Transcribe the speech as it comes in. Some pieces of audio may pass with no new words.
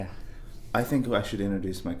I think I should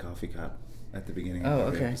introduce my coffee cup at the beginning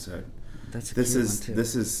of every episode. That's a This cute is one too.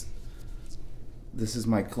 this is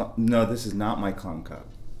my no. This is not my clown cup.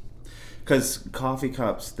 Because coffee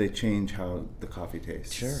cups, they change how the coffee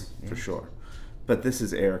tastes. Sure, For yeah. sure. But this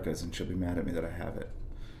is Erica's, and she'll be mad at me that I have it.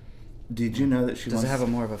 Did you know that she Does wants... it have a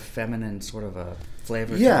more of a feminine sort of a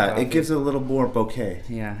flavor? to Yeah, the coffee? it gives it a little more bouquet.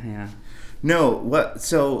 Yeah. No, what...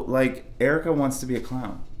 So, like, Erica wants to be a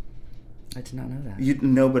clown. I did not know that.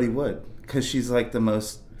 Nobody would. Because she's, like, the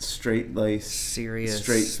most straight-laced, Serious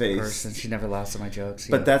straight-faced person. She never laughs at my jokes.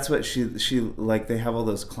 But that's what she like. They have all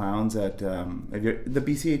those clowns at the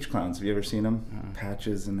BCH clowns. Have you ever seen them?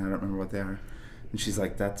 Patches, and I don't remember what they are. And she's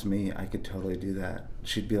like, "That's me. I could totally do that."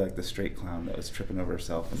 She'd be like the straight clown that was tripping over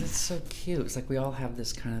herself. That's so cute. It's like we all have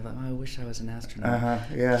this kind of, I wish I was an astronaut.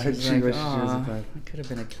 Yeah. She's She like, wishes she was a "Aw, clown. I could have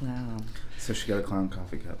been a clown." So she got a clown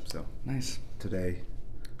coffee cup. So Nice. today,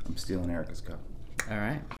 I'm stealing Erica's cup. All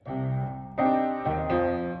right.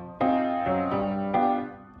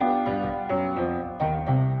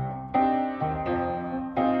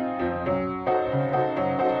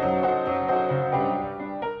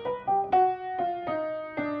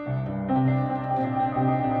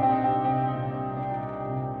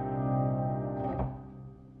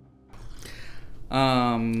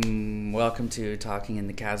 Welcome to Talking in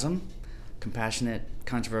the Chasm. Compassionate,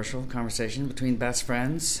 controversial conversation between best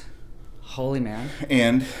friends. Holy man.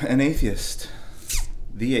 And an atheist.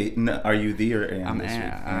 Are you the or an? I'm this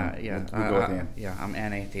week? yeah. We'll go with an. Yeah, I'm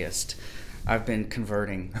an atheist. I've been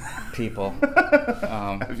converting people.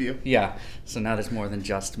 Have you? Yeah. So now there's more than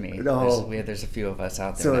just me. No. There's a few of us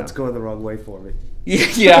out there. So now. it's going the wrong way for me.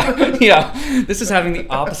 Yeah. This is having the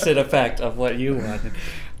opposite effect of what you wanted.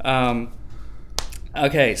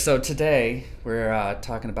 Okay, so today we're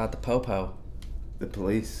talking about the Popo. The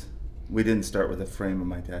police. We didn't start with a frame of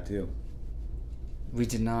my tattoo. We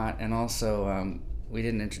did not, and also we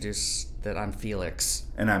didn't introduce that I'm Felix.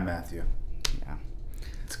 And I'm Matthew. Yeah.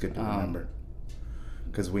 It's good to remember.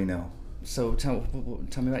 Because we know. So tell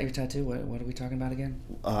me about your tattoo. What are we talking about again?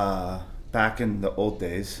 Back in the old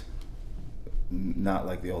days, not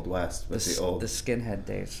like the Old West, but the skinhead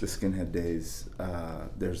days. The skinhead days.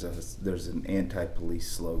 There's an anti-police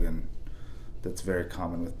slogan that's very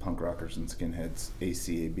common with punk rockers and skinheads.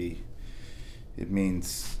 ACAB. It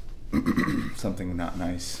means something not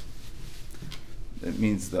nice. It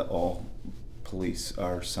means that all police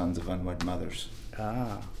are sons of unwed mothers.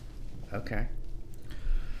 Ah, okay.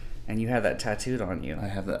 And you have that tattooed on you. I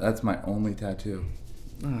have that. That's my only tattoo.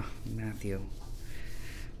 Oh, Matthew.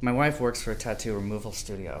 My wife works for a tattoo removal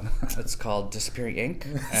studio. It's called Disappearing Ink,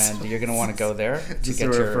 and you're going to want to go there to get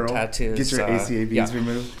your tattoos. Get your ACABs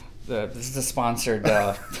removed. This is a sponsored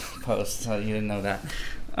post, so you didn't know that.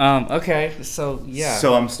 Okay, so yeah.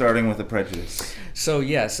 So I'm starting with a prejudice. So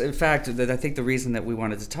yes, in fact, I think the reason that we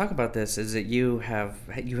wanted to talk about this is that you have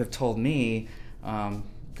told me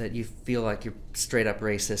that you feel like you're straight up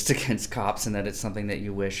racist against cops, and that it's something that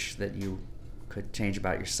you wish that you could change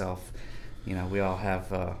about yourself. You know, we all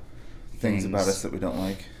have things about us that we don't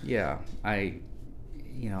like. Yeah, I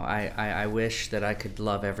wish that I could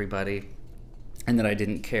love everybody, and that I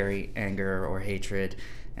didn't carry anger or hatred,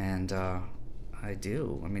 and I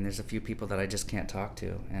do. I mean, there's a few people that I just can't talk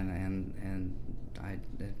to, and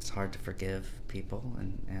it's hard to forgive people,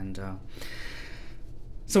 and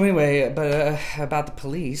so anyway, but about the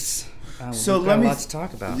police, so we've got a lot to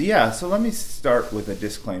talk about. Yeah, so let me start with a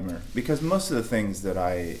disclaimer, because most of the things that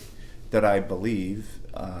I believe,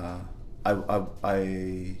 I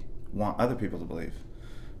want other people to believe.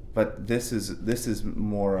 But this is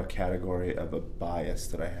more a category of a bias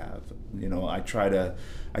that I have. You know, I try to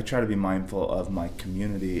be mindful of my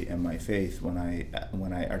community and my faith when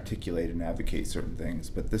I articulate and advocate certain things.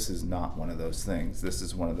 But this is not one of those things. This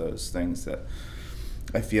is one of those things that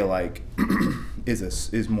I feel like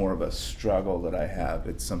is more of a struggle that I have.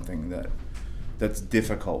 It's something that's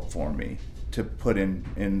difficult for me to put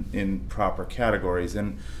in proper categories,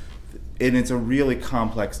 and it's a really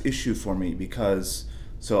complex issue for me because.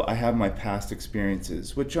 So I have my past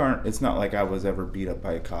experiences, which it's not like I was ever beat up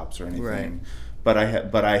by cops or anything, right.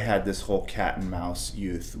 But I had this whole cat and mouse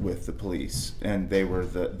youth with the police, and they were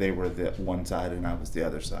the one side and I was the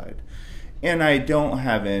other side, and I don't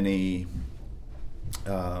have any,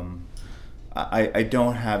 I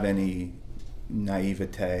don't have any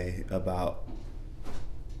naivete about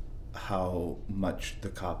how much the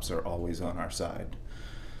cops are always on our side.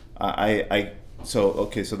 So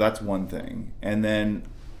that's one thing, and then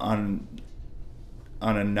on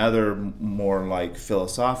another more like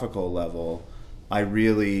philosophical level, I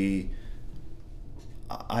really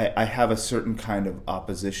I have a certain kind of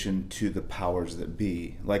opposition to the powers that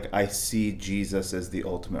be. Like, I see Jesus as the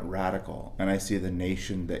ultimate radical, and I see the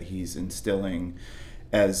nation that he's instilling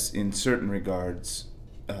as, in certain regards,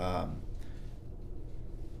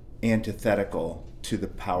 antithetical to the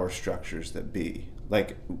power structures that be.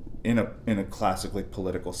 Like, in a classically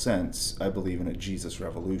political sense, I believe in a Jesus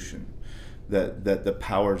revolution. That the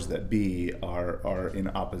powers that be are in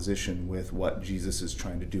opposition with what Jesus is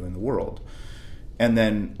trying to do in the world. And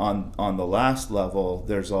then on the last level,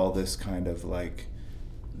 there's all this kind of like,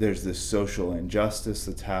 there's this social injustice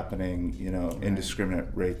that's happening, right. Indiscriminate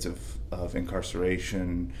rates of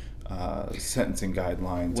incarceration, sentencing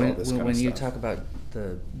guidelines, all this kind of stuff. When you talk about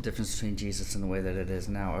the difference between Jesus and the way that it is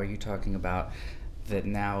now, are you talking about that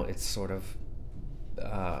now it's sort of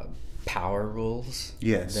power rules?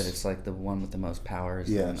 Yes. That it's like the one with the most power is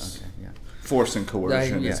yes. Okay, yeah. Force and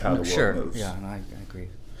coercion is how the world moves. Yeah, and I agree.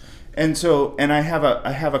 And so, and I have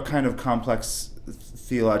a kind of complex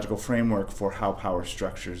theological framework for how power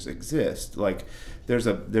structures exist. Like, there's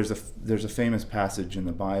a famous passage in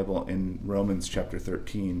the Bible in Romans chapter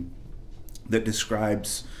 13 that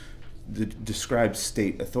describes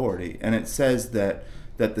state authority, and it says that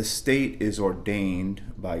the state is ordained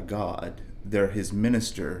by God. They're his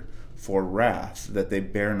minister for wrath, that they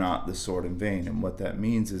bear not the sword in vain. And what that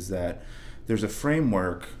means is that there's a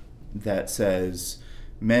framework that says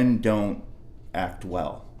men don't act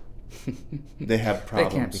well. They have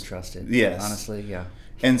problems. They can't be trusted. Yes. Honestly, yeah.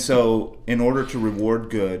 And so, in order to reward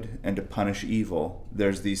good and to punish evil,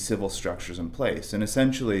 there's these civil structures in place. And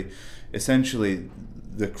essentially,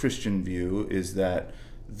 the Christian view is that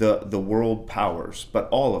the world powers, but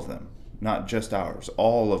all of them, not just ours,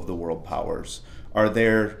 all of the world powers are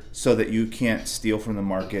there so that you can't steal from the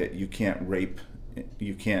market, you can't rape,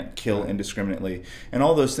 you can't kill indiscriminately. And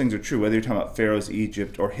all those things are true, whether you're talking about Pharaoh's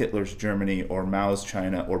Egypt or Hitler's Germany or Mao's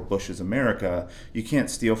China or Bush's America. You can't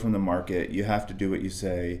steal from the market, you have to do what you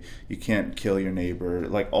say, you can't kill your neighbor.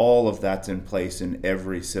 Like, all of that's in place in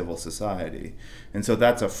every civil society. And so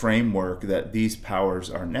that's a framework that these powers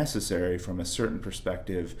are necessary from a certain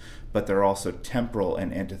perspective, but they're also temporal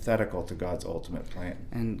and antithetical to God's ultimate plan.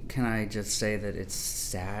 And can I just say that it's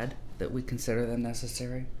sad that we consider them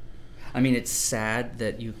necessary? I mean, it's sad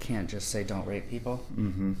that you can't just say don't rape people,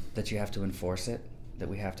 mm-hmm. that you have to enforce it, that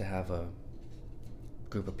we have to have a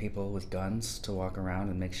group of people with guns to walk around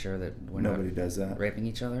and make sure that we're Nobody not does that. Raping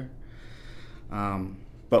each other.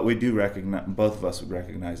 But we do recognize, both of us would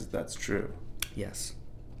recognize that that's true. Yes.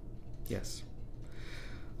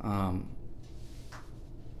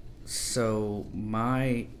 So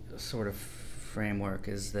my sort of framework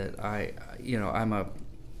is that I'm a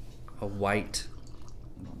white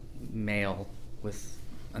male with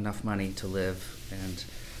enough money to live, and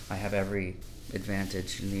I have every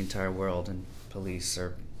advantage in the entire world, and police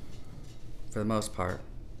are, for the most part,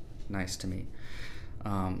 nice to me.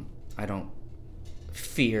 I don't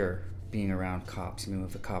fear being around cops. I mean,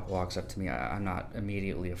 if a cop walks up to me, I'm not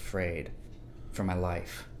immediately afraid for my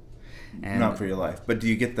life. And not for your life. But do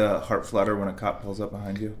you get the heart flutter when a cop pulls up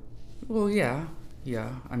behind you? Well, yeah.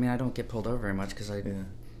 I mean, I don't get pulled over very much because I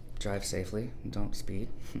drive safely and don't speed.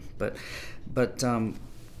 but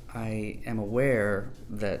I am aware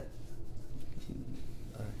that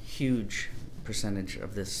a huge percentage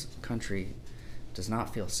of this country does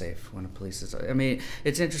not feel safe when a police is... I mean,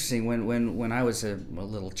 it's interesting. When I was a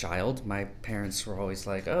little child, my parents were always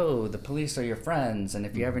like, oh, the police are your friends, and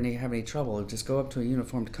if you ever have any trouble, just go up to a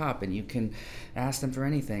uniformed cop and you can ask them for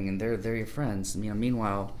anything, and they're your friends.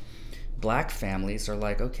 Meanwhile, black families are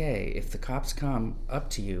like, okay, if the cops come up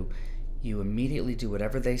to you, you immediately do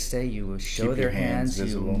whatever they say. You show Keep their your hands you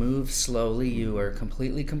visible. move slowly, you are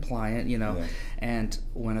completely compliant, Yeah. And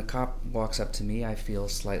when a cop walks up to me, I feel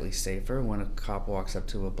slightly safer. When a cop walks up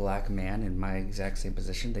to a black man in my exact same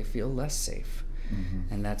position, they feel less safe.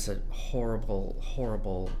 Mm-hmm. And that's a horrible,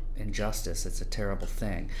 horrible injustice. It's a terrible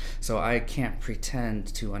thing. So I can't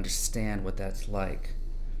pretend to understand what that's like,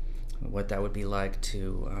 what that would be like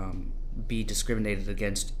to be discriminated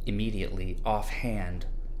against immediately, offhand,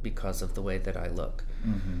 because of the way that I look.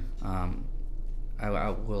 Mm-hmm. I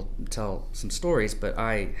will tell some stories, but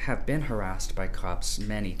I have been harassed by cops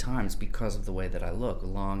many times because of the way that I look,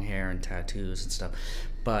 long hair and tattoos and stuff.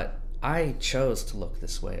 But I chose to look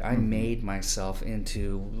this way. I made myself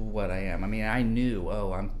into what I am. I mean, I knew,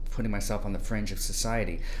 I'm putting myself on the fringe of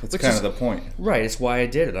society. That's kind of the point. Right, it's why I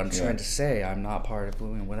did it. I'm trying to say I'm not part of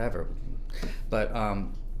whatever. But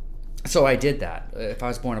so I did that. If I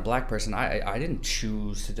was born a black person, I didn't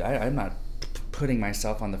choose to. I'm not putting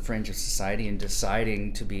myself on the fringe of society and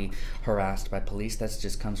deciding to be harassed by police. That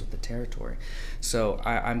just comes with the territory. So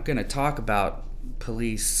I'm going to talk about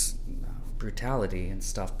police brutality and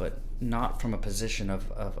stuff, but not from a position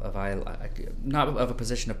not of a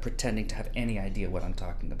position of pretending to have any idea what I'm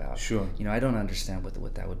talking about. Sure. You know, I don't understand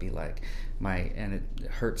what that would be like. And it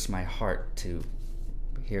hurts my heart to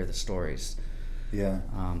hear the stories. Yeah.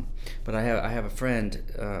 But I have a friend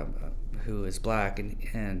who is black,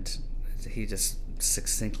 and he just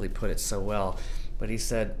succinctly put it so well. But he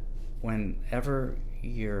said, whenever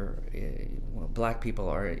black people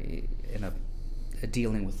are in a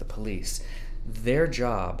dealing with the police, their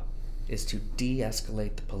job is to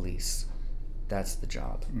de-escalate the police. That's the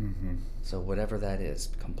job. Mm-hmm. So whatever that is,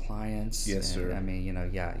 compliance. Yes, sir. I mean,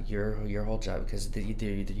 your whole job, because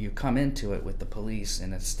you come into it with the police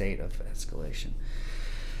in a state of escalation.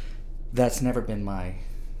 That's never been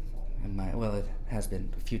well, it has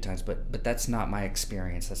been a few times, but that's not my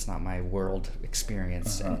experience. That's not my world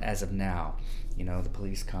experience. Uh-huh. And as of now, the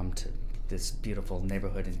police come to this beautiful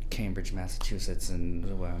neighborhood in Cambridge, Massachusetts, and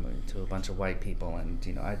to a bunch of white people,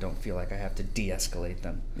 and I don't feel like I have to de-escalate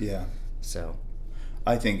them. Yeah. So,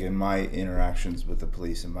 I think in my interactions with the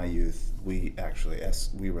police in my youth, we actually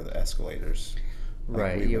we were the escalators.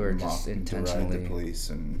 Right, we you would were just deride intentionally the police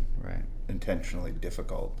and right. intentionally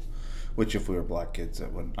difficult. Which, if we were black kids,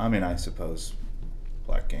 that wouldn't. I mean, I suppose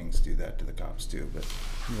black gangs do that to the cops too, but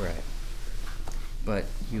right. But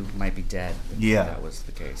you might be dead if Yeah. that was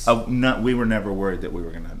the case. We were never worried that we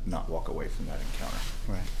were going to not walk away from that encounter.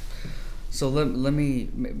 Right. So let me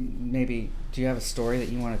maybe, do you have a story that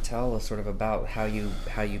you want to tell, sort of about how you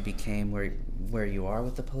became where you are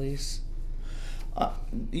with the police? I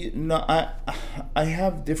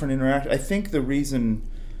have different interactions. I think the reason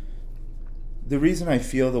I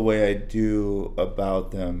feel the way I do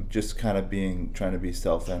about them, just kind of trying to be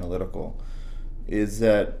self-analytical, is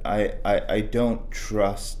that I don't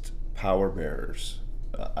trust power bearers.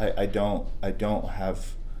 I don't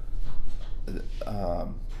have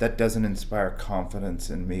that doesn't inspire confidence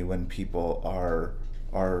in me when people are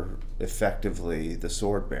effectively the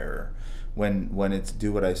sword bearer. When it's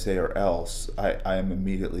do what I say or else, I am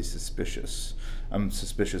immediately suspicious. I'm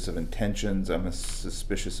suspicious of intentions. I'm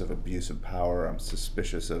suspicious of abuse of power. I'm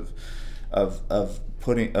suspicious of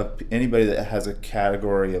putting up anybody that has a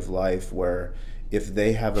category of life where if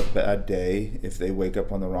they have a bad day, if they wake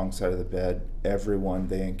up on the wrong side of the bed, everyone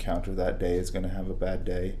they encounter that day is going to have a bad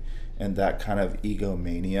day. And that kind of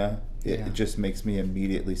egomania, it just makes me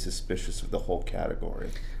immediately suspicious of the whole category.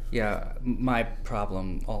 Yeah, my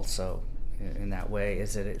problem also in that way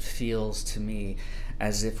is that it feels to me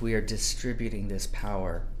as if we are distributing this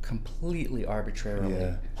power completely arbitrarily.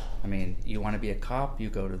 Yeah. I mean, you want to be a cop, you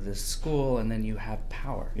go to this school, and then you have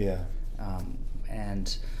power. Yeah.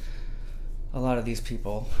 And a lot of these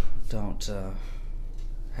people don't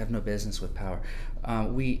have no business with power.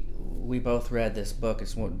 We both read this book.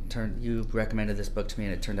 You recommended this book to me,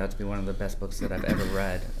 and it turned out to be one of the best books that I've ever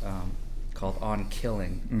read, called On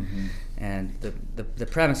Killing. Mm-hmm. And the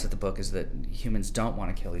premise of the book is that humans don't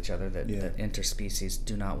want to kill each other, that interspecies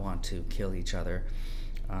do not want to kill each other,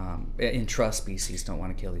 intraspecies don't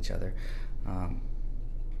want to kill each other.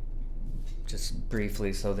 Just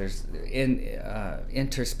briefly, so there's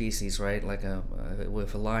interspecies, right? Like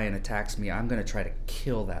if a lion attacks me, I'm going to try to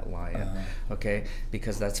kill that lion, okay?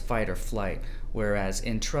 Because that's fight or flight. Whereas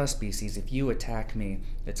intraspecies, if you attack me,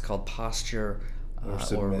 it's called posture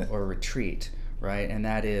or retreat, right? And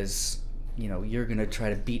that is, you're going to try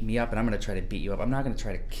to beat me up, and I'm going to try to beat you up. I'm not going to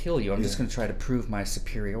try to kill you. I'm just going to try to prove my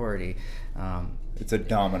superiority. It's a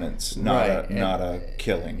dominance, not a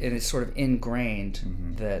killing. And it's sort of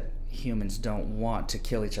ingrained that humans don't want to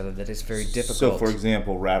kill each other, that it's very difficult. So, for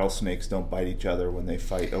example, rattlesnakes don't bite each other when they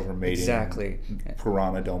fight over mating. Exactly.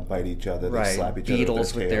 Piranha don't bite each other. They slap each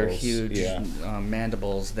Beetles other with their huge yeah.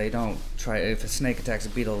 mandibles, they don't try. If a snake attacks a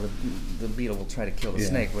beetle, the beetle will try to kill the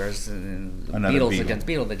snake, whereas beetles against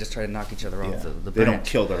beetle, they just try to knock each other off the branch. They don't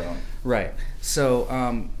kill their own. Right. So,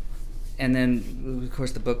 and then, of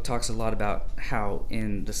course, the book talks a lot about how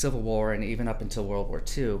in the Civil War and even up until World War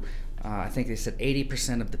II, I think they said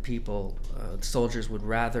 80% of the people, soldiers, would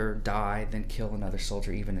rather die than kill another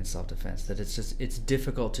soldier, even in self-defense. That it's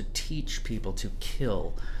difficult to teach people to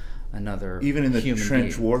kill another even in the human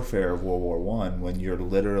trench being. warfare of World War I, when you're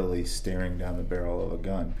literally staring down the barrel of a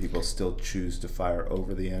gun, people still choose to fire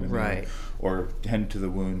over the enemy, right, or tend to the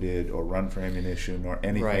wounded, or run for ammunition, or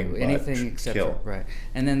anything. Right, but anything except kill. Right.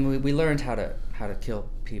 And then we learned how to kill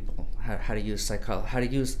people, how to use how to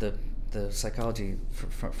use the psychology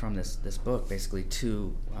from this book, basically,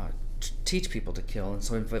 to teach people to kill. And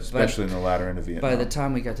so, especially in the latter end of Vietnam. By the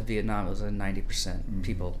time we got to Vietnam, it was 90%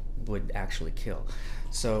 people would actually kill.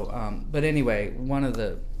 So, but anyway, one of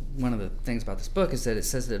the things about this book is that it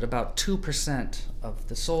says that about 2% of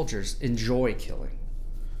the soldiers enjoy killing.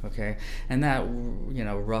 Okay, and that, you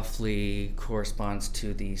know, roughly corresponds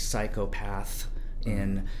to the psychopath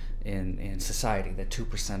in society. That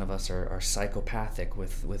 2% of us are psychopathic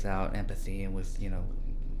without empathy, and with, you know,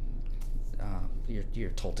 you're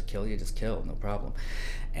told to kill, you just kill, no problem.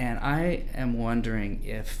 And I am wondering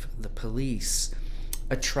if the police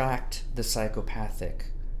attract the psychopathic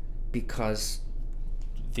because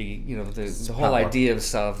the whole idea of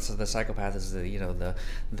self. So the psychopath is the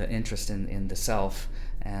interest in the self,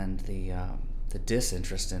 and the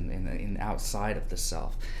disinterest in outside of the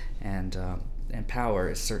self, and power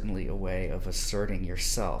is certainly a way of asserting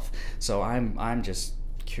yourself. So I'm just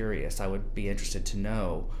curious. I would be interested to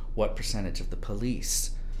know what percentage of the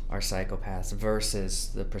police are psychopaths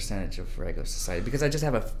versus the percentage of regular society, because I just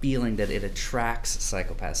have a feeling that it attracts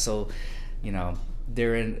psychopaths. So, you know,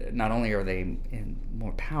 not only are they in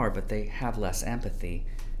more power, but they have less empathy,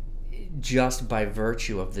 just by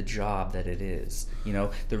virtue of the job that it is. You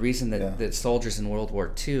know, the reason that soldiers in World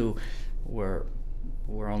War II were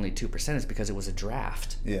only 2% is because it was a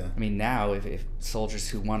draft. Yeah. I mean, now if soldiers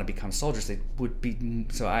who want to become soldiers, they would be, in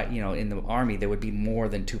the Army there would be more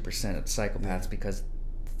than 2% of psychopaths, because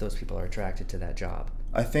those people are attracted to that job.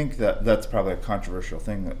 I think that's probably a controversial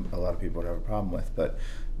thing that a lot of people would have a problem with, but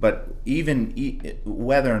even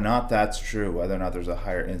whether or not that's true, whether or not there's a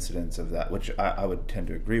higher incidence of that, which I would tend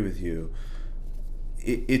to agree with you,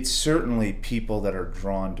 it's certainly people that are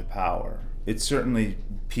drawn to power. It's certainly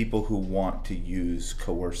people who want to use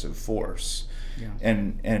coercive force. Yeah.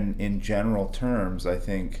 And in general terms, I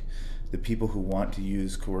think the people who want to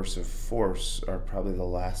use coercive force are probably the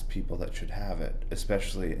last people that should have it,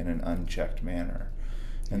 especially in an unchecked manner.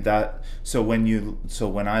 And so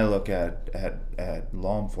when I look at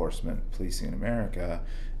law enforcement, policing in America,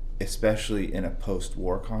 especially in a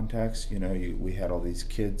post-war context, we had all these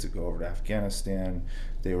kids that go over to Afghanistan.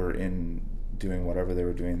 They were doing whatever they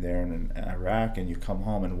were doing there in Iraq, and you come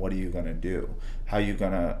home, and what are you going to do? How are you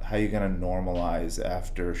going to normalize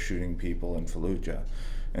after shooting people in Fallujah?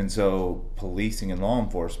 And so policing and law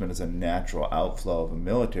enforcement is a natural outflow of a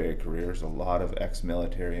military career. There's a lot of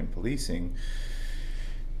ex-military in policing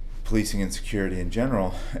and security in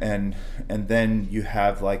general, and then you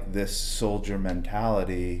have like this soldier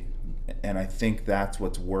mentality, and I think that's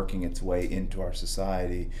what's working its way into our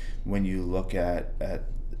society. When you look at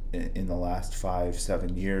in the last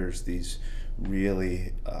 5-7 years, these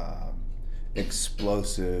really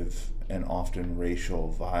explosive and often racial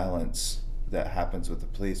violence that happens with the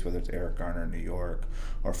police, whether it's Eric Garner in New York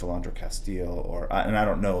or Philando Castile, and I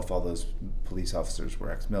don't know if all those police officers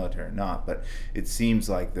were ex-military or not, but it seems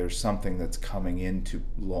like there's something that's coming into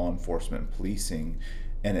law enforcement and policing,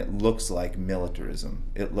 and it looks like militarism.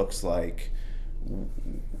 It looks like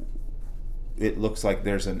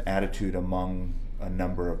there's an attitude among a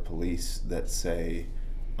number of police that say,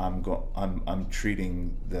 I'm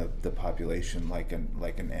treating the population like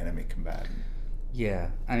an enemy combatant. Yeah,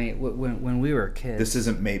 I mean, when we were kids, this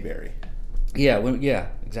isn't Mayberry. Yeah,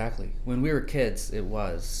 exactly. When we were kids, it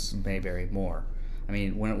was Mayberry more. I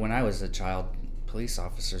mean, when I was a child, police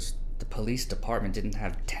officers, the police department didn't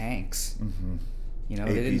have tanks. Mm-hmm.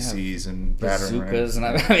 They didn't APCs have and bazookas,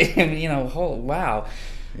 and wow.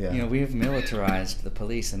 Yeah. We've militarized the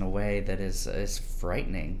police in a way that is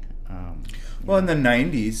frightening. Well, in the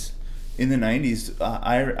 90s,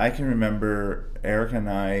 I can remember Eric and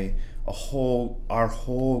I, our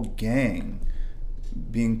whole gang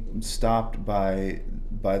being stopped by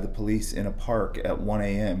the police in a park at 1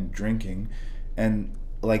 a.m. drinking, and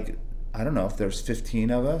I don't know if there's 15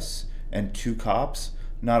 of us and 2 cops,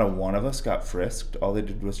 not a one of us got frisked. All they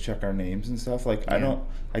did was check our names and stuff. Yeah.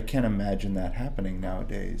 I can't imagine that happening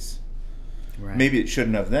nowadays. Right. Maybe it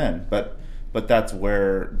shouldn't have then, but that's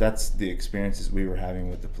the experiences we were having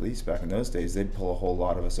with the police back in those days. They'd pull a whole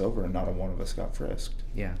lot of us over, and not a one of us got frisked.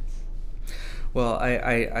 Yeah. Well,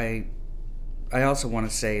 I also want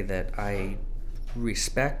to say that I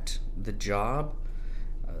respect the job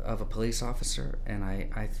of a police officer, and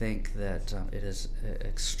I think that it is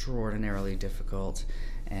extraordinarily difficult,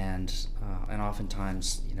 and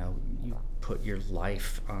oftentimes you put your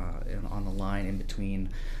life on the line in between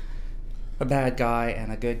a bad guy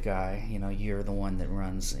and a good guy. You're the one that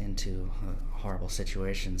runs into horrible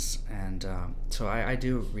situations, and so I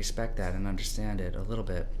do respect that and understand it a little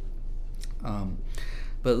bit.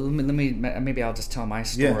 But maybe I'll just tell my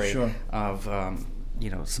story. Yeah, sure. Of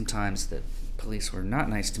sometimes that police were not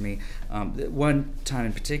nice to me. One time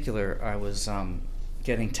in particular, I was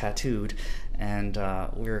getting tattooed, and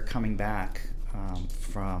we were coming back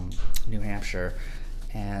from New Hampshire,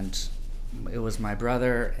 and it was my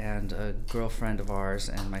brother and a girlfriend of ours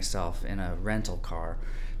and myself in a rental car,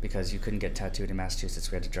 because you couldn't get tattooed in Massachusetts.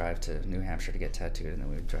 We had to drive to New Hampshire to get tattooed, and then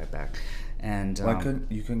we would drive back. And Why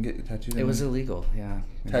couldn't you get tattooed? It was illegal, yeah.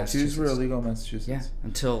 Tattoos were illegal in Massachusetts? Yeah,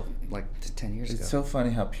 until like 10 years ago. It's so funny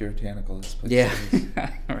how puritanical this place is.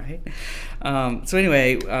 Yeah, right? So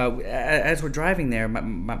anyway, as we're driving there,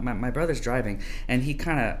 my brother's driving, and he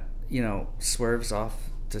kind of, swerves off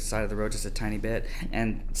the side of the road just a tiny bit,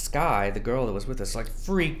 and Sky, the girl that was with us, like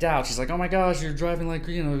freaked out. She's like, "Oh my gosh, you're driving like,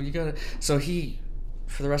 you gotta..." So he,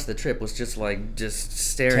 for the rest of the trip, was just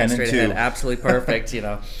staring straight ahead, absolutely perfect,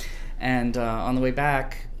 And on the way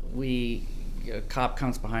back, a cop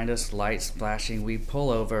comes behind us, lights flashing. We pull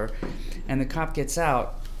over, and the cop gets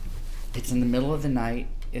out. It's in the middle of the night.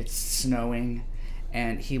 It's snowing,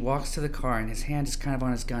 and he walks to the car, and his hand is kind of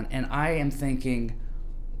on his gun. And I am thinking,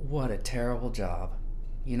 what a terrible job.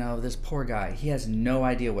 This poor guy. He has no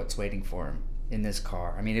idea what's waiting for him in this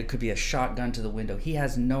car. I mean, it could be a shotgun to the window. He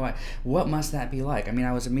has no idea. What must that be like? I mean,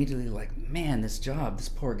 I was immediately like, man, this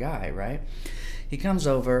poor guy, right? He comes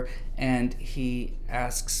over and he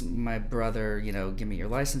asks my brother, give me your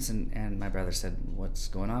license. And my brother said, what's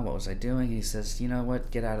going on? What was I doing? He says, you know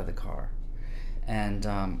what? Get out of the car. And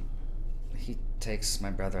he takes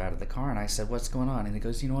my brother out of the car. And I said, what's going on? And he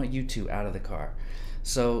goes, you know what? You two out of the car.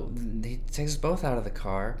 So he takes us both out of the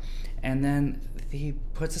car. And then he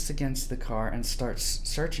puts us against the car and starts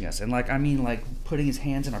searching us. And putting his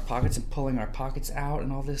hands in our pockets and pulling our pockets out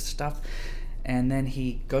and all this stuff. And then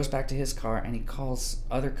he goes back to his car and he calls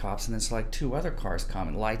other cops, and there's two other cars come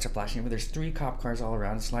and lights are flashing. There's 3 cop cars all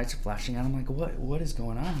around us, lights are flashing, and I'm like, what is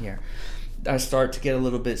going on here? I start to get a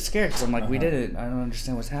little bit scared because I'm like, we did it. I don't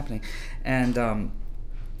understand what's happening. And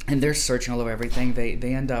they're searching all over everything.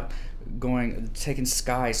 They end up taking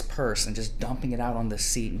Sky's purse and just dumping it out on the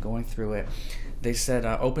seat and going through it. They said,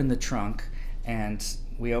 open the trunk, and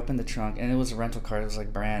we opened the trunk, and it was a rental car. It was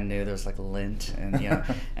brand new. There was lint, and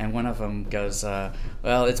and one of them goes,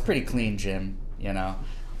 "Well, it's pretty clean, Jim,"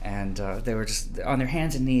 And they were just on their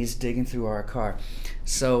hands and knees digging through our car.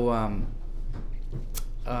 So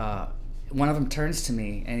one of them turns to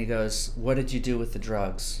me and he goes, "What did you do with the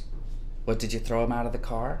drugs? What, did you throw them out of the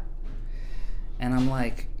car?" And I'm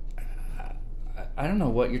like, I don't know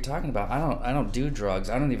what you're talking about. I don't do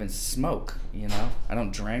drugs. I don't even smoke, I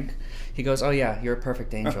don't drink. He goes, "Oh yeah, you're a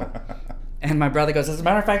perfect angel." And my brother goes, "As a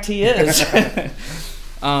matter of fact, he is."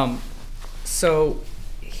 So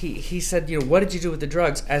he said, "What did you do with the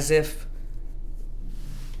drugs?" As if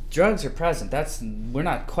drugs are present. We're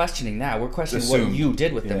not questioning that. We're questioning what you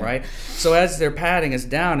did with them, right? So as they're patting us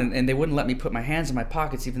down and they wouldn't let me put my hands in my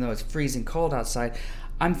pockets even though it's freezing cold outside,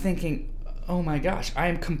 I'm thinking, oh my gosh, I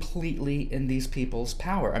am completely in these people's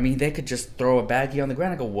power. I mean, they could just throw a baggie on the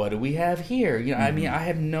ground and go, "What do we have here?" I mean, I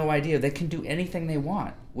have no idea. They can do anything they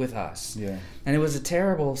want with us. Yeah. And it was a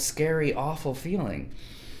terrible, scary, awful feeling.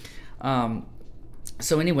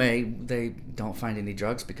 So anyway, they don't find any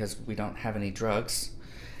drugs because we don't have any drugs.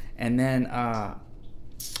 And then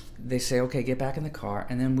they say, "Okay, get back in the car."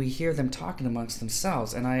 And then we hear them talking amongst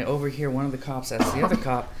themselves. And I overhear one of the cops ask the other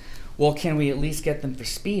cop, "Well, can we at least get them for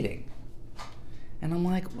speeding?" And I'm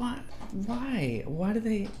like, what? Why? Why do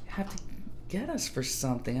they have to get us for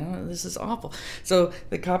something? I don't know. This is awful. So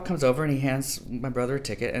the cop comes over and he hands my brother a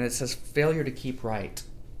ticket, and it says failure to keep right,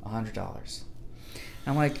 $100.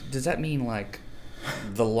 I'm like, does that mean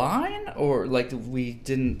the line, or we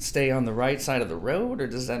didn't stay on the right side of the road, or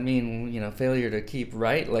does that mean failure to keep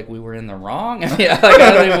right, we were in the wrong? Honestly,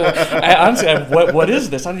 what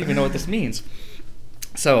is this? I don't even know what this means.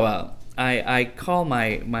 So I call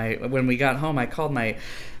my when we got home, I called my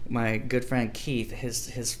good friend Keith.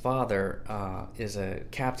 His father was a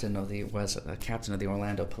captain of the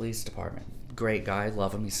Orlando Police Department. Great guy,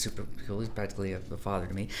 love him. He's super cool. He's practically a father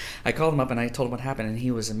to me. I called him up and I told him what happened, and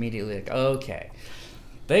he was immediately like, "Okay,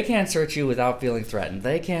 they can't search you without feeling threatened.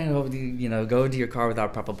 They can't go into your car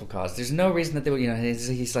without probable cause. There's no reason that they would."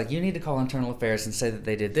 He's like, "You need to call internal affairs and say that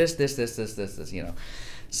they did this."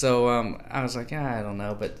 So I was like, I don't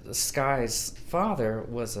know. But Sky's father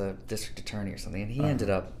was a district attorney or something, and he ended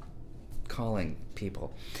up calling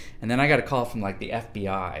people. And then I got a call from the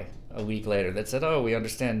FBI a week later that said, "Oh, we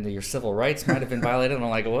understand that your civil rights might have been violated." And I'm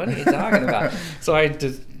like, "What are you talking about?" So I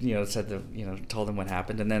just, told them what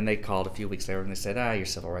happened. And then they called a few weeks later and they said, "Your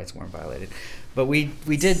civil rights weren't violated." But we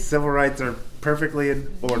did. Civil rights are perfectly in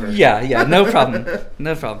order. Yeah, no problem.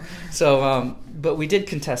 No problem. So, but we did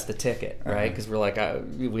contest the ticket, right? Because we're like,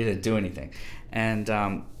 we didn't do anything.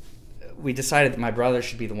 And we decided that my brother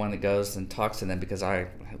should be the one that goes and talks to them because I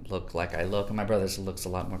look like I look, and my brother looks a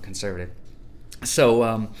lot more conservative.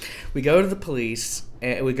 So we go to the police,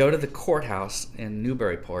 and we go to the courthouse in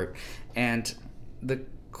Newburyport, and the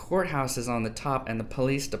courthouse is on the top, and the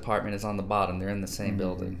police department is on the bottom. They're in the same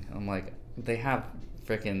building. I'm like, they have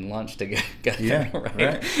freaking lunch together,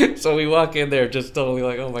 right? So we walk in there just totally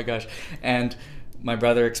like, oh my gosh. And my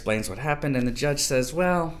brother explains what happened, and the judge says,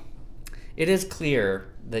 well, it is clear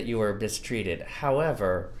that you were mistreated.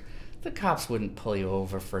 However, the cops wouldn't pull you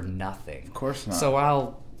over for nothing. Of course not. So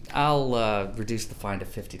I'll reduce the fine to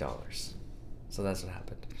 $50. So that's what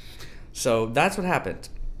happened. So that's what happened.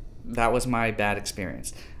 That was my bad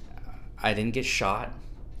experience. I didn't get shot.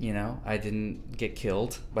 I didn't get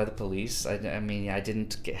killed by the police. I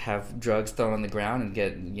didn't have drugs thrown on the ground and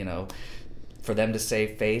get, for them to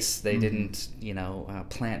save face. They didn't,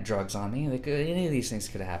 plant drugs on me. Any of these things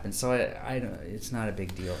could have happened. So it's not a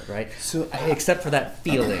big deal, right? So except for that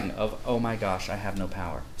feeling of, oh my gosh, I have no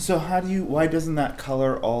power. So why doesn't that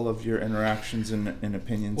color all of your interactions and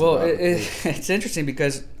opinions? Well, it's interesting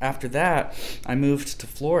because after that, I moved to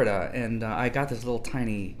Florida and I got this little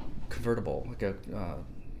tiny convertible, like a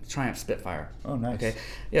Triumph Spitfire. Oh, nice. Okay,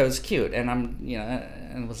 yeah, it was cute, and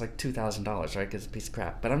and it was like $2,000, right? Because it's a piece of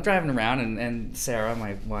crap. But I'm driving around, and Sarah,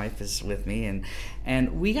 my wife, is with me,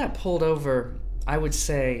 and we got pulled over, I would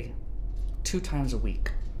say, 2 times a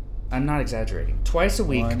week. I'm not exaggerating. Twice a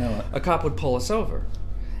week, a cop would pull us over,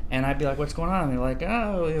 and I'd be like, "What's going on?" And they're like,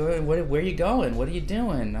 "Oh, where are you going? What are you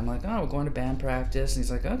doing?" I'm like, "Oh, we're going to band practice." And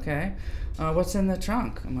he's like, "Okay, what's in the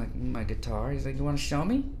trunk?" I'm like, "My guitar." He's like, "You want to show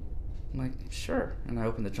me?" I'm like, sure. And I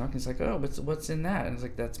open the trunk, and he's like, oh, what's in that? And I was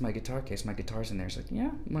like, that's my guitar case. My guitar's in there. He's like,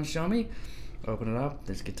 yeah, you want to show me? Open it up.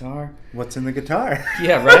 There's guitar. What's in the guitar?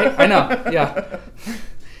 Yeah, right? I know. Yeah.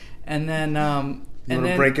 And then... you want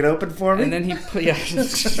to break it open for me? And then he put... Yeah.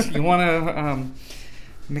 You want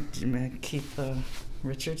to Keith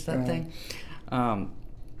Richards, that thing?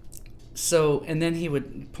 So, and then he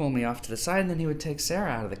would pull me off to the side, and then he would take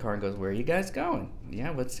Sarah out of the car and goes, where are you guys going?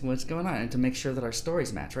 Yeah, what's going on? And to make sure that our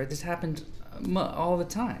stories match, right? This happened all the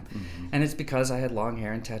time. Mm-hmm. And it's because I had long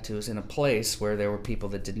hair and tattoos in a place where there were people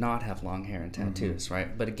that did not have long hair and tattoos,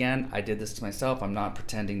 right? But again, I did this to myself. I'm not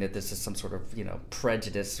pretending that this is some sort of,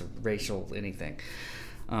 prejudice, racial anything.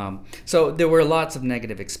 So there were lots of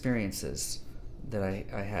negative experiences that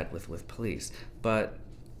I had with police. But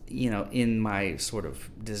in my sort of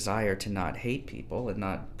desire to not hate people and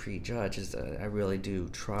not prejudge, I really do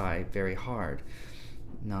try very hard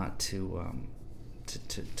not to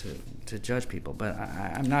judge people. But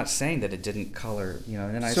I'm not saying that it didn't color,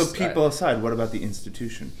 And then people aside, what about the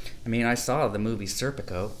institution? I mean, I saw the movie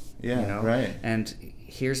Serpico. Yeah, right. And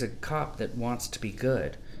here's a cop that wants to be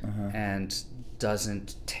good and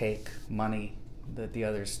doesn't take money that the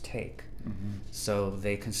others take. Mm-hmm. So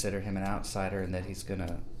they consider him an outsider and that he's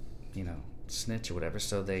gonna snitch or whatever,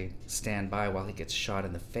 so they stand by while he gets shot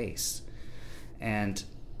in the face. And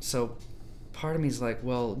so part of me is like,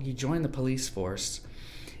 well, you join the police force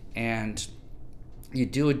and you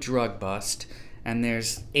do a drug bust and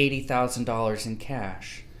there's $80,000 in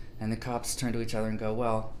cash, and the cops turn to each other and go,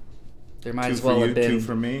 well, there might as well have been 2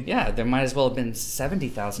 for me. Yeah, there might as well have been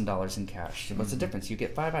 $70,000 in cash. What's the difference? You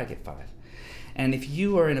get 5, I get 5. And if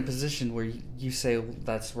you are in a position where you say, well,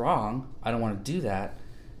 that's wrong, I don't want to do that,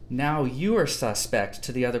 now you are suspect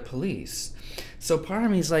to the other police. So part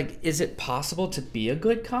of me is like, is it possible to be a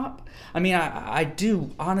good cop? I mean, I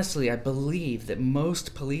do, honestly, I believe that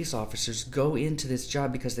most police officers go into this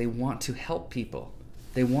job because they want to help people.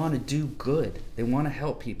 They want to do good. They want to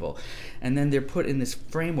help people. And then they're put in this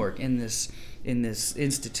framework, in this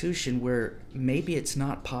institution where maybe it's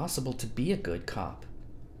not possible to be a good cop.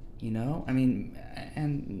 I mean,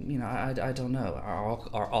 and I don't know.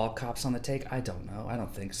 Are all cops on the take? I don't know. I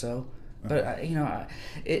don't think so. But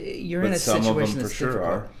you're in a situation that's difficult. Sure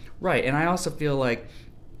are. Right, and I also feel like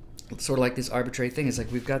sort of like this arbitrary thing is like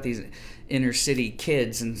we've got these inner city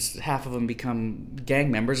kids and half of them become gang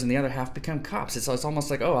members and the other half become cops. It's almost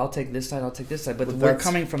like, oh, I'll take this side, I'll take this side, but we're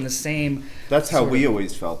coming from the same. That's how we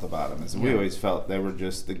always felt about them. Is we always felt they were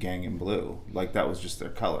just the gang in blue. Like that was just their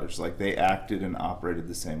colors. Like they acted and operated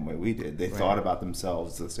the same way we did. They thought about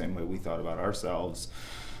themselves the same way we thought about ourselves.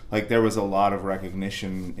 Like there was a lot of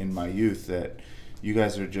recognition in my youth that you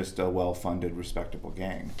guys are just a well-funded, respectable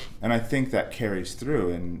gang. And I think that carries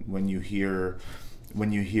through. And when you hear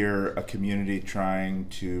a community trying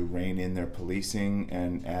to rein in their policing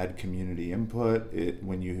and add community input,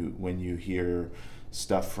 when you hear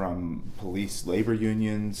stuff from police labor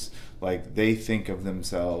unions, like they think of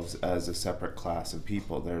themselves as a separate class of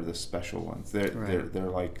people. They're the special ones. They're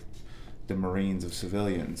like the Marines of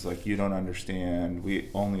civilians. Like you don't understand.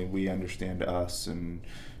 We understand us, and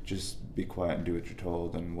just be quiet and do what you're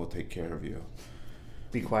told, and we'll take care of you.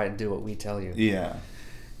 Be quiet and do what we tell you. Yeah.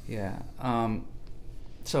 Yeah.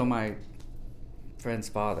 So my friend's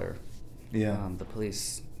father, the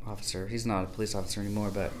police officer, he's not a police officer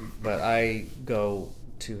anymore, but I go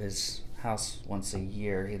to his house once a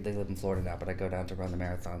year. They live in Florida now, but I go down to run the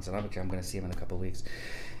marathons, and I'm going to see him in a couple of weeks.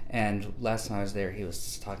 And last time I was there, he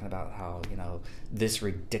was talking about how, this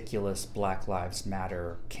ridiculous Black Lives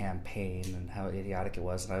Matter campaign and how idiotic it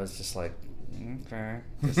was. And I was just like, okay,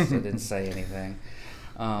 just I didn't say anything.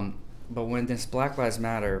 But when this Black Lives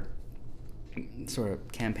Matter sort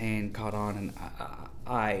of campaign caught on, and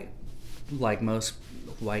I like most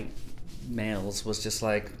white males, was just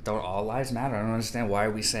like, don't all lives matter? I don't understand, why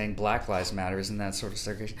are we saying Black Lives Matter? Isn't that sort of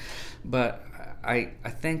segregation? But I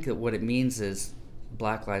think that what it means is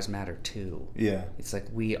Black Lives Matter too. Yeah. It's like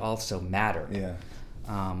we also matter. Yeah.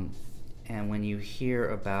 And when you hear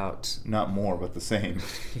about not more, but the same.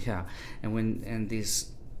 Yeah. And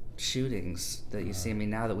these shootings that you see, I mean,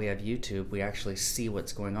 now that we have YouTube, we actually see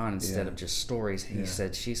what's going on instead of just stories, he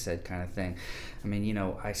said, she said kind of thing. I mean,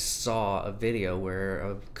 I saw a video where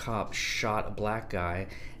a cop shot a black guy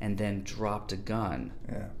and then dropped a gun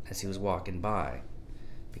as he was walking by,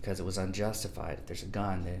 because it was unjustified. If there's a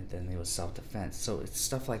gun, then it was self-defense. So it's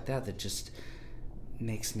stuff like that that just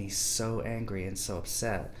makes me so angry and so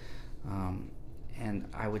upset. And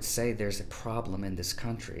I would say there's a problem in this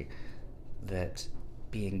country that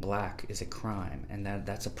being black is a crime, and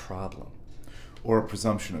that's a problem. Or a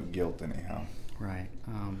presumption of guilt, anyhow. Right.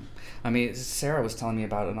 I mean, Sarah was telling me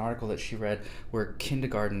about an article that she read where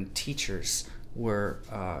kindergarten teachers were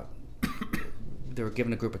they were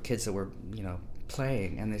given a group of kids that were,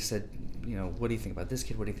 playing, and they said, what do you think about this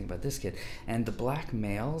kid? What do you think about this kid? And the black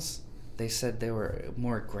males, they said they were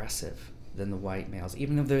more aggressive than the white males,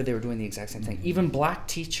 even though they were doing the exact same thing. Even black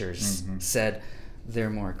teachers said they're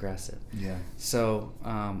more aggressive. Yeah. So,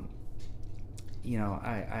 I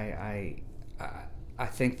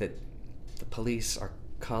think that the police are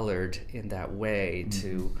colored in that way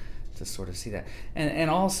to sort of see that, and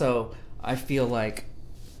also I feel like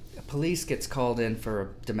police gets called in for a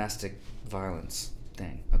domestic violence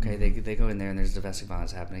thing. Okay, they go in there and there's domestic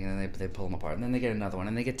violence happening, and then they pull them apart, and then they get another one,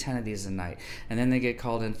 and they get 10 of these a night, and then they get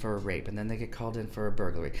called in for a rape, and then they get called in for a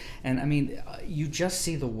burglary. And I mean, you just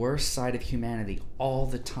see the worst side of humanity all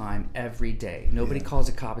the time, every day. Nobody calls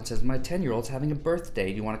a cop and says, my 10-year-old's having a birthday,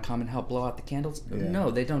 do you want to come and help blow out the candles?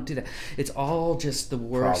 No, they don't do that. It's all just the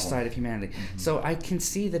worst side of humanity. So I can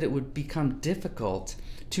see that it would become difficult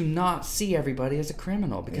to not see everybody as a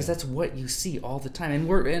criminal, because that's what you see all the time.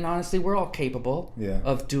 And honestly, we're all capable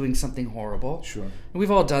of doing something horrible. Sure. And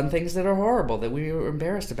we've all done things that are horrible, that we were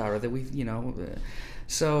embarrassed about, or that we,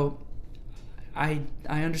 so I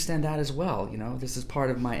understand that as well. This is part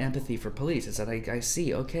of my empathy for police, is that I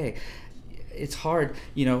see, okay, it's hard,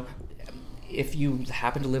 if you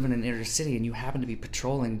happen to live in an inner city and you happen to be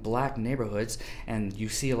patrolling black neighborhoods and you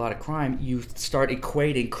see a lot of crime, you start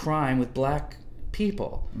equating crime with black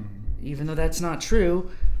people. Even though that's not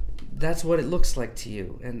true, that's what it looks like to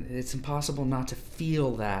you, and it's impossible not to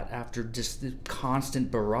feel that after just the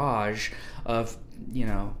constant barrage of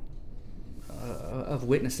of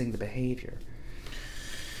witnessing the behavior.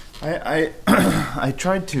 I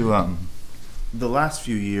tried to the last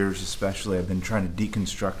few years especially, I've been trying to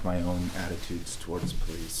deconstruct my own attitudes towards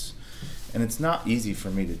police, and it's not easy for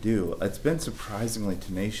me to do. It's been surprisingly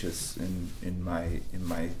tenacious in my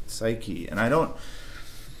psyche, and I don't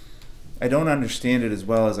understand it as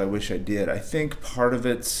well as I wish I did. I think part of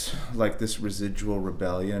it's like this residual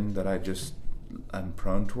rebellion that I'm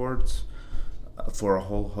prone towards for a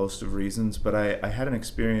whole host of reasons. But I had an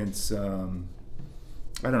experience,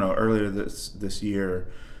 earlier this year.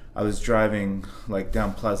 I was driving like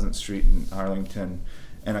down Pleasant Street in Arlington,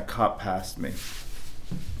 and a cop passed me.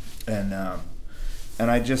 And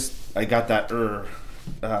I got that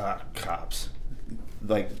cops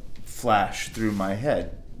like flash through my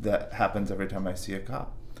head that happens every time I see a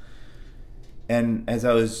cop. And as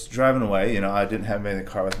I was driving away, I didn't have anybody in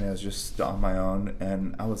the car with me. I was just on my own,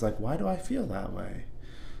 and I was like, why do I feel that way?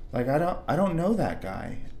 Like I don't know that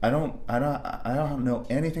guy. I don't know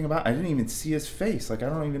anything about. I didn't even see his face. Like I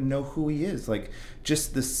don't even know who he is. Like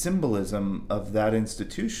just the symbolism of that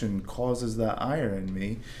institution causes that ire in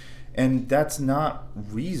me, and that's not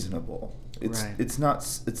reasonable. It's not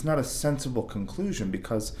a sensible conclusion,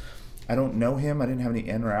 because I don't know him. I didn't have any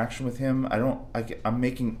interaction with him. I'm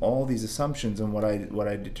making all these assumptions, and what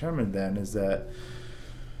I determined then is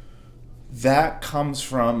that comes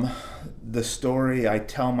from the story I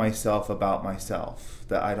tell myself about myself,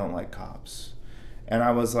 that I don't like cops. And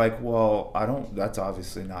I was like, well, that's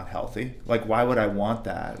obviously not healthy. Like, why would I want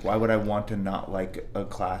that? Why would I want to not like a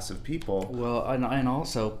class of people? Well, and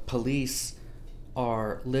also police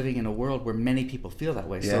are living in a world where many people feel that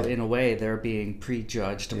way. Yeah. So in a way, they're being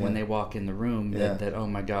prejudged when they walk in the room that oh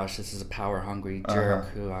my gosh, this is a power-hungry jerk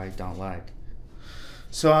who I don't like.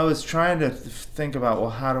 So I was trying to think about, well,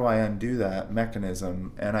 how do I undo that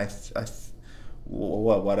mechanism? And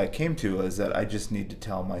what I came to is that I just need to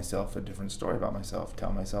tell myself a different story about myself.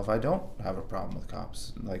 Tell myself I don't have a problem with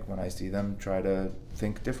cops. Like, when I see them, try to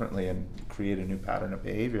think differently and create a new pattern of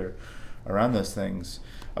behavior around those things.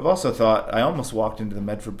 I've also thought, I almost walked into the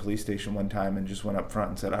Medford police station one time and just went up front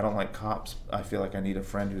and said, I don't like cops. I feel like I need a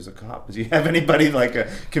friend who's a cop. Do you have anybody, like a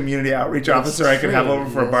community outreach officer I could have over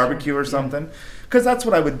for a barbecue or something? Because that's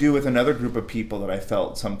what I would do with another group of people that I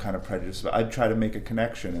felt some kind of prejudice about. I'd try to make a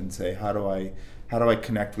connection and say, how do I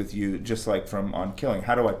connect with you, just like from On Killing?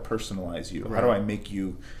 How do I personalize you? How do I make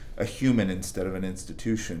you a human instead of an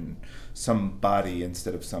institution, somebody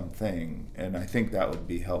instead of something? And I think that would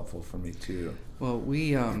be helpful for me too. Well,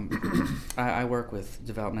 I work with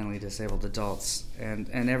developmentally disabled adults, and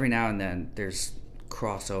every now and then there's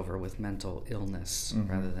crossover with mental illness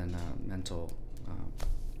rather than mental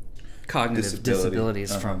cognitive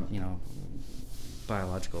disabilities from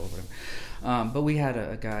biological or whatever. But we had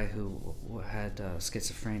a guy who had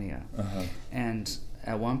schizophrenia, and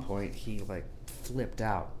at one point he like flipped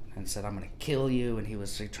out and said, I'm going to kill you, and he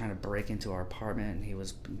was like, trying to break into our apartment, and he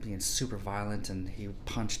was being super violent, and he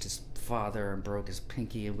punched his father and broke his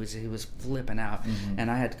pinky. He was flipping out,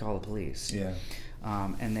 and I had to call the police.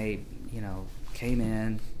 And they came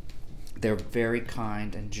in. They're very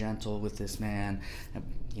kind and gentle with this man,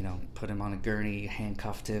 put him on a gurney,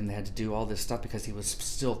 handcuffed him. They had to do all this stuff because he was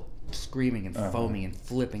still screaming and foaming and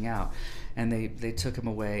flipping out, and they took him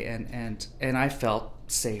away, and I felt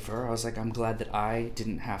safer. I was like, I'm glad that I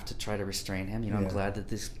didn't have to try to restrain him. I'm glad that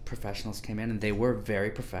these professionals came in, and they were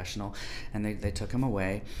very professional, and they took him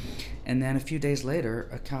away. And then a few days later,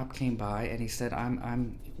 a cop came by and he said,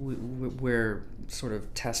 we're sort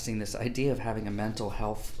of testing this idea of having a mental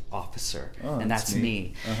health officer, and that's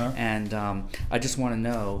me. And I just want to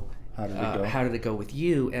know, how did it go with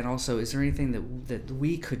you? And also, is there anything that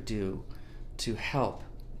we could do to help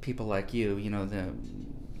people like you? The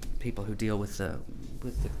people who deal with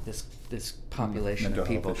this population of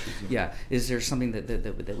people. Is there something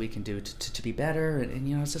that we can do to be better?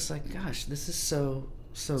 And it's just like, gosh, this is so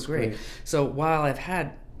great. So while I've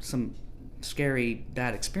had some scary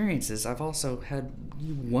bad experiences, I've also had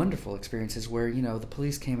wonderful experiences where the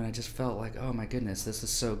police came and I just felt like, oh my goodness, this is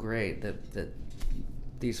so great that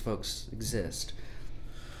these folks exist.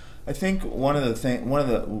 I think one of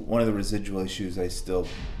the residual issues I still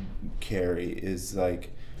carry is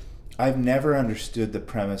like, I've never understood the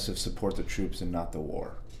premise of support the troops and not the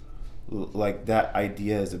war. Like, that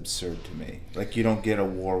idea is absurd to me. Like, you don't get a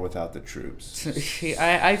war without the troops.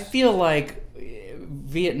 I feel like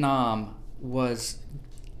Vietnam was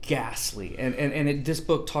ghastly, and this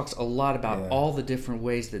book talks a lot about all the different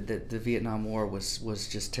ways that the Vietnam War was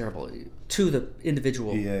just terrible to the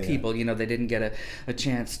individual people. They didn't get a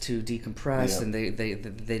chance to decompress, and they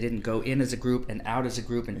didn't go in as a group and out as a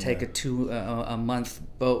group and take a month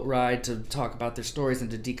boat ride to talk about their stories and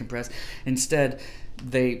to decompress. Instead,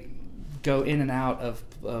 they go in and out of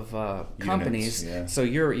companies. So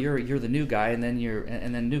you're the new guy, and then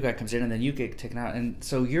the new guy comes in, and then you get taken out, and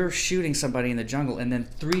so you're shooting somebody in the jungle, and then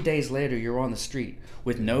 3 days later you're on the street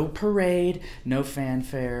with no parade, no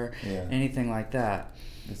fanfare, anything like that.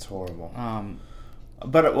 It's horrible.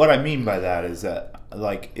 But what I mean by that is that,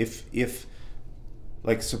 like, if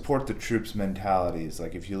like, support the troops mentalities,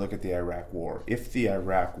 like, if you look at the Iraq War, if the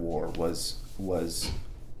Iraq War was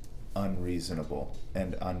unreasonable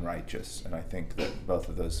and unrighteous, and I think that both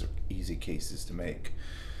of those are easy cases to make,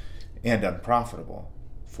 and unprofitable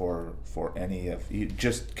for any of you,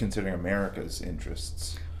 just considering America's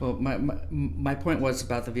interests. Well, my point was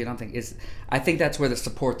about the Vietnam thing is, I think that's where the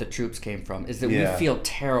support the troops came from, is that we feel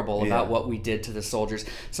terrible about what we did to the soldiers.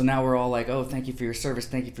 So now we're all like, oh, thank you for your service,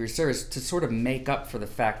 to sort of make up for the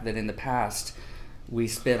fact that in the past we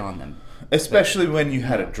spit on them. Especially when you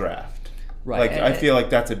had a draft. Right. Like, I feel like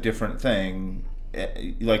that's a different thing.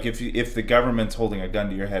 Like, if the government's holding a gun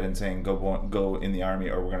to your head and saying, go in the army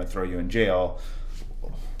or we're going to throw you in jail,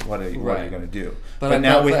 what are you going to do? But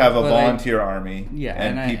now we have a volunteer army,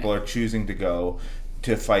 and people are choosing to go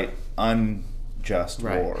to fight unjust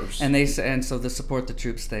wars. And so the support the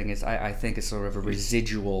troops thing is, I think, is sort of a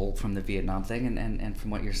residual from the Vietnam thing, and from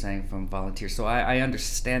what you're saying from volunteers. So I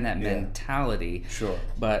understand that mentality. Sure.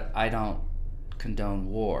 But I don't condone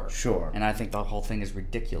war. Sure. And I think the whole thing is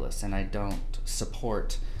ridiculous, and I don't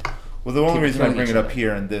support. Well, the only people reason I killing bring each it up other.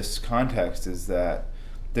 here in this context is that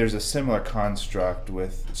there's a similar construct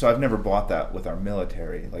with. So I've never bought that with our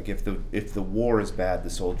military. Like if the war is bad, the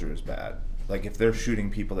soldier is bad. Like if they're shooting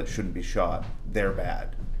people that shouldn't be shot, they're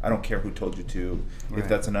bad. I don't care who told you to. Right. If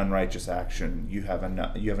that's an unrighteous action, you have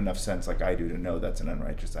enough sense, like I do, to know that's an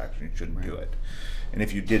unrighteous action. You shouldn't do it. And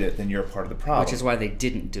if you did it, then you're a part of the problem. Which is why they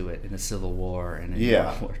didn't do it in the Civil War and in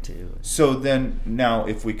World War II. So then now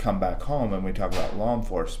if we come back home and we talk about law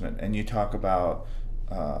enforcement and you talk about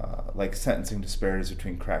like sentencing disparities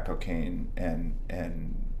between crack cocaine and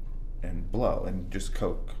blow and just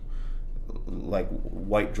coke, like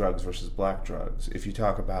white drugs versus black drugs. If you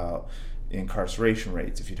talk about incarceration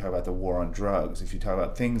rates, if you talk about the war on drugs, if you talk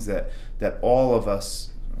about things that all of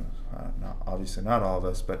us, obviously not all of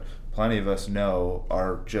us, but plenty of us know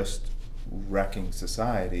are just wrecking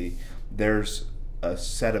society, there's a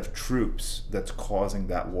set of troops that's causing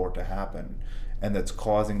that war to happen, and that's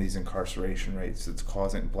causing these incarceration rates, that's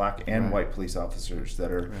causing black and white police officers that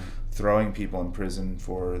are throwing people in prison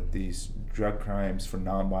for these drug crimes, for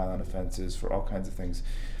nonviolent offenses, for all kinds of things.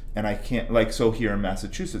 And I can't, like, so here in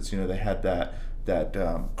Massachusetts, they had that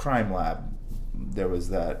crime lab. There was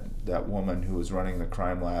that woman who was running the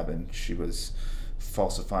crime lab, and she was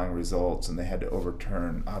falsifying results, and they had to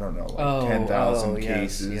overturn, I don't know, 10,000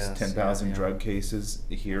 cases, 10,000 drug cases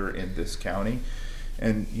here in this county.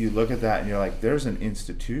 And you look at that and you're like, there's an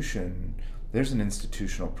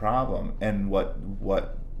institutional problem. And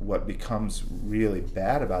what becomes really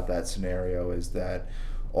bad about that scenario is that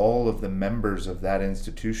all of the members of that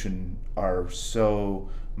institution are so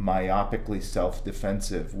myopically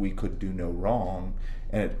self-defensive, we could do no wrong,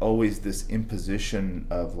 and it always this imposition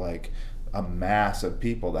of like a mass of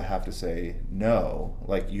people that have to say no.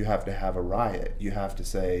 Like you have to have a riot, you have to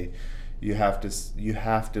say, you have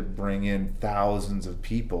to bring in thousands of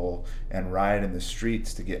people and riot in the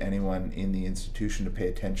streets to get anyone in the institution to pay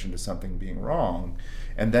attention to something being wrong,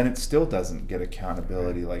 and then it still doesn't get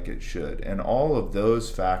accountability like it should. And all of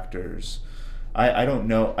those factors, I don't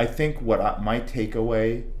know. I think my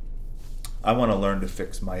takeaway, I want to learn to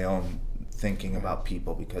fix my own thinking about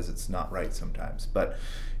people because it's not right sometimes. But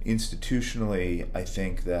institutionally, I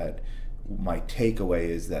think that my takeaway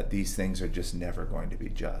is that these things are just never going to be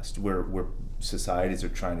just. We're societies are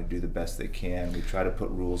trying to do the best they can. We try to put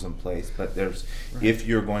rules in place, but if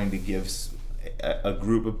you're going to give a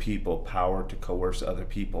group of people power to coerce other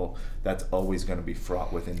people, that's always going to be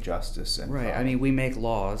fraught with injustice and right. I mean, we make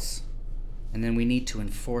laws, and then we need to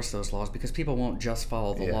enforce those laws because people won't just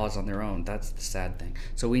follow the laws on their own. That's the sad thing.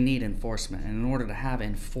 So we need enforcement, and in order to have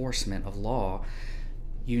enforcement of law,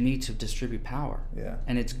 you need to distribute power. Yeah.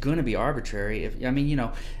 And it's going to be arbitrary.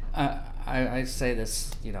 I say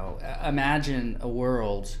this, imagine a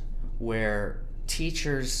world where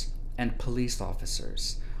teachers and police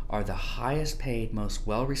officers are the highest paid, most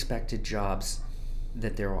well-respected jobs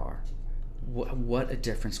that there are. What a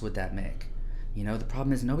difference would that make? The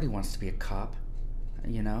problem is nobody wants to be a cop. I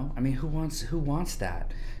mean, who wants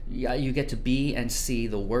that? You get to be and see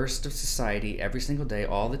the worst of society every single day,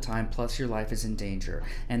 all the time, plus your life is in danger.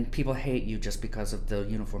 And people hate you just because of the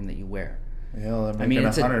uniform that you wear. Yeah, well, they're making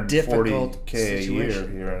it's a difficult $140K a year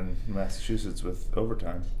situation here in Massachusetts with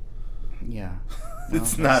overtime. Yeah.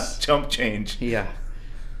 It's not chump change. Yeah.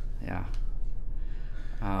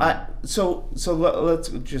 So let's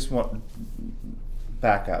just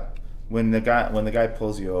back up. When the guy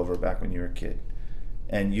pulls you over back when you were a kid,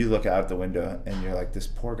 and you look out the window and you're like, this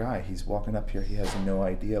poor guy, he's walking up here, he has no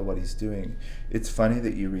idea what he's doing. It's funny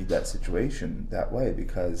that you read that situation that way,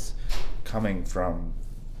 because coming from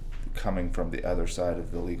the other side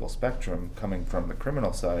of the legal spectrum, coming from the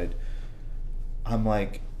criminal side, I'm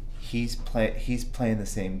like, he's playing the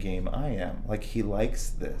same game I am. Like, he likes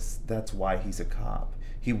this. That's why he's a cop.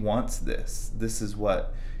 He wants this. This is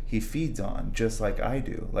what he feeds on, just like I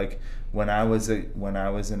do. Like when I was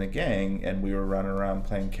in a gang and we were running around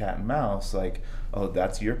playing cat and mouse, like, oh,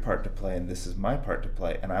 that's your part to play and this is my part to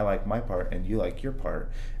play, and I like my part and you like your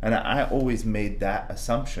part. And I always made that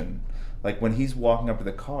assumption. Like when he's walking up to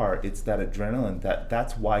the car, it's that adrenaline,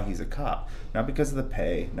 that's why he's a cop. Not because of the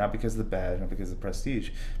pay, not because of the badge, not because of the prestige,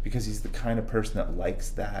 because he's the kind of person that likes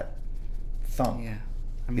that thump. Yeah.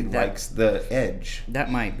 I mean, he likes the edge.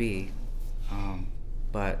 That might be,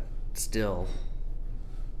 but still,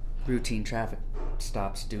 routine traffic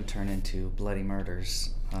stops do turn into bloody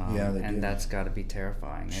murders. Yeah, they and do. That's got to be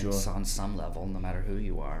terrifying. Sure. It's on some level, no matter who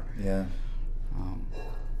you are. Yeah.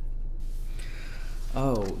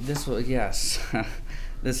 Yes.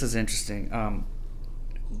 This is interesting.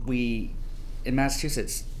 In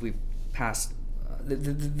Massachusetts, we passed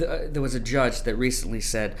there was a judge that recently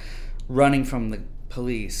said running from the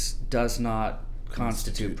police does not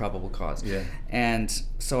constitute probable cause. Yeah. And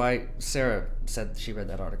so Sarah said she read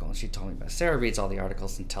that article, and she told me about it. Sarah reads all the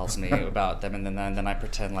articles and tells me about them, and then I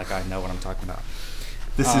pretend like I know what I'm talking about.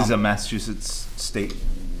 This is a Massachusetts state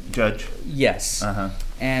judge? Yes. Uh-huh.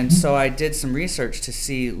 And so I did some research to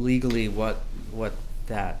see legally what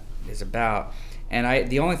that is about. And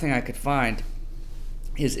the only thing I could find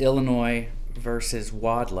is Illinois versus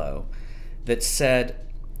Wadlow that said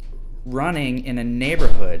running in a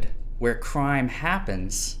neighborhood where crime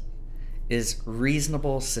happens is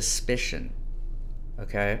reasonable suspicion.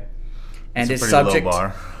 Okay? And That's a is pretty low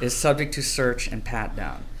bar. subject to search and pat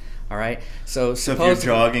down. All right? So if you're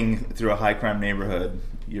jogging through a high crime neighborhood,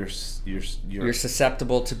 you're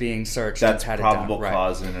susceptible to being searched that's and patted down. probable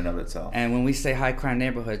cause in and of itself. And when we say high crime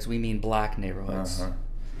neighborhoods, we mean black neighborhoods. Uh-huh.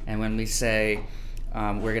 And when we say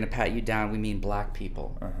we're going to pat you down, we mean black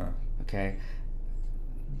people. Uh-huh. Okay?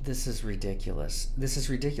 This is ridiculous.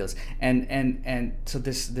 And so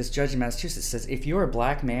this judge in Massachusetts says if you're a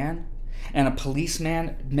black man and a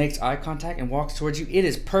policeman makes eye contact and walks towards you, it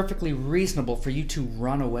is perfectly reasonable for you to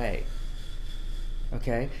run away.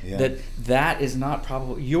 Okay? Yeah. That is not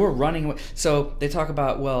probable. You're running away. So they talk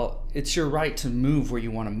about, well, it's your right to move where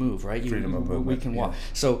you want to move, right? Freedom of movement. We can walk. Yeah.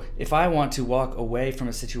 So if I want to walk away from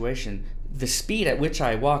a situation, the speed at which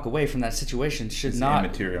I walk away from that situation should not...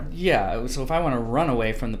 immaterial. Yeah. So if I want to run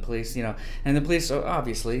away from the police, and the police,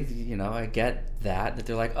 obviously, I get that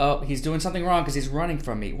they're like, oh, he's doing something wrong because he's running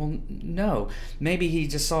from me. Well, no. Maybe he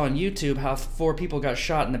just saw on YouTube how 4 people got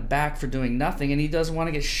shot in the back for doing nothing, and he doesn't want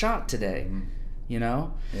to get shot today. Mm-hmm.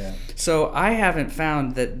 Yeah. So I haven't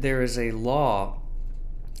found that there is a law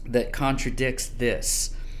that contradicts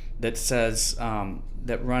this, that says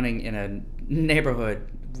that running in a neighborhood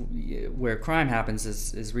where crime happens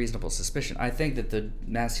is reasonable suspicion. I think that the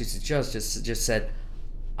Massachusetts judge just said,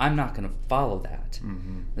 I'm not going to follow that.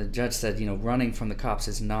 Mm-hmm. The judge said, running from the cops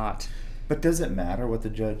is not... But does it matter what the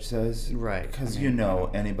judge says? Right. Because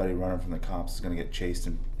anybody running from the cops is going to get chased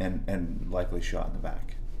and likely shot in the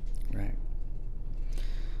back. Right.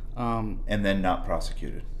 And then not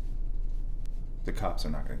prosecuted. The cops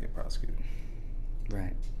are not going to get prosecuted.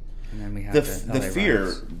 Right. And then we have the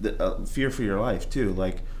fear, fear for your life too.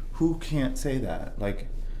 Like, who can't say that? Like,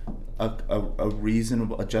 a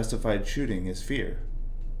reasonable, a justified shooting is fear.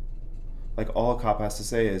 Like, all a cop has to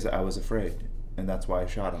say is, "I was afraid, and that's why I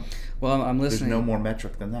shot him." Well, I'm listening. There's no more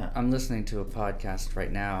metric than that. I'm listening to a podcast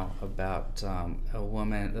right now about a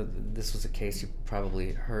woman. This was a case you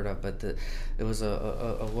probably heard of, but it was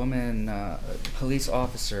a woman, a police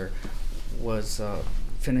officer, was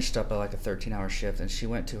finished up like a 13-hour shift, and she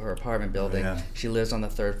went to her apartment building. Yeah. She lives on the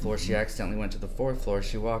 3rd floor. Mm-hmm. She accidentally went to the 4th floor.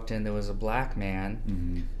 She walked in. There was a black man,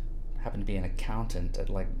 Mm-hmm. happened to be an accountant at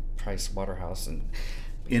like Price Waterhouse, and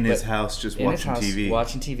in his house, just watching TV.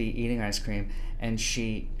 Watching TV, eating ice cream, and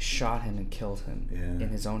she shot him and killed him in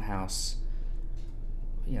his own house.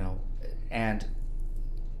 And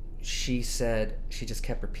she said, she just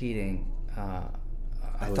kept repeating, I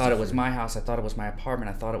thought it was my house, I thought it was my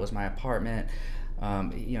apartment, I thought it was my apartment.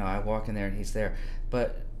 I walk in there and he's there.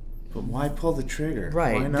 But why pull the trigger?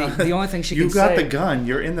 Right. Why not? The only thing she can say... You got the gun.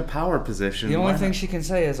 You're in the power position. The only thing she can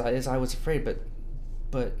say is I was afraid,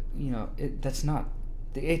 but that's not...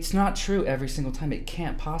 It's not true every single time. It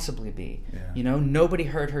can't possibly be. Yeah. Nobody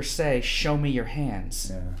heard her say, "Show me your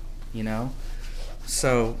hands." Yeah.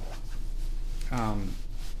 So, and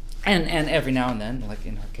every now and then, like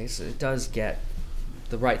in her case, it does get...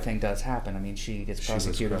 The right thing does happen. I mean, she gets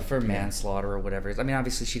prosecuted for manslaughter or whatever. I mean,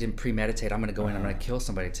 obviously, she didn't premeditate. I'm going to go in, I'm going to kill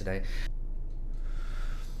somebody today.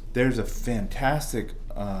 There's a fantastic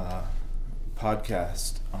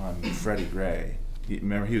podcast on Freddie Gray.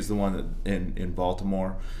 Remember, he was the one that in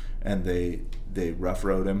Baltimore, and they rough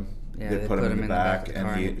rode him. Yeah, they put him in the back, of the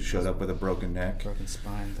and he showed up with a broken neck, broken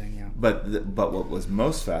spine thing. Yeah. But what was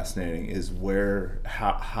most fascinating is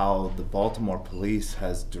how the Baltimore police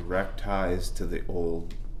has direct ties to the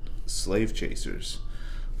old slave chasers,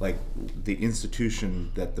 like the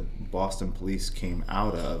institution that the Boston police came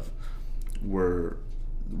out of were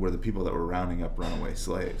the people that were rounding up runaway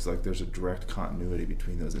slaves. Like, there's a direct continuity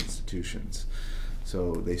between those institutions.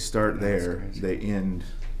 So they start there, they end,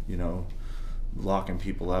 locking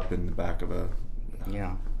people up in the back of a...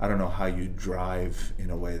 Yeah. I don't know how you drive in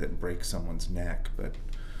a way that breaks someone's neck, but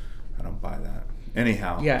I don't buy that.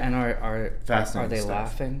 Anyhow. Yeah, and are they stuff.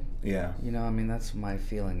 laughing? Yeah. I mean, that's my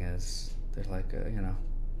feeling is they're like,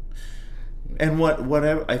 And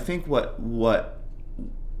whatever I think what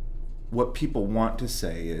what people want to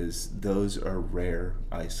say is those are rare,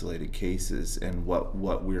 isolated cases, and what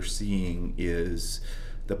we're seeing is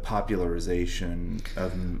the popularization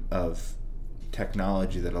of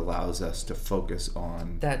technology that allows us to focus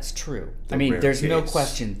on. That's true. The I mean, rare there's no case.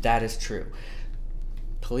 question that is true.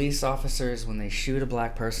 Police officers, when they shoot a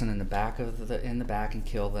black person in the back and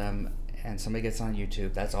kill them, and somebody gets on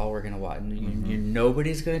YouTube, that's all we're gonna watch.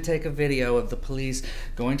 Nobody's gonna take a video of the police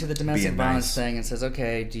going to the domestic Being violence nice. thing and says,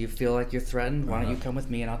 "Okay, do you feel like you're threatened? Why don't you come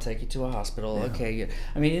with me and I'll take you to a hospital?" Yeah. Okay,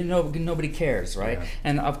 I mean, nobody cares, right? Yeah.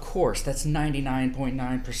 And of course, that's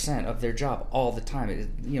 99.9% of their job all the time.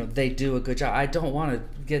 They do a good job. I don't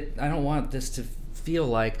want this to feel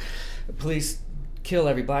like police kill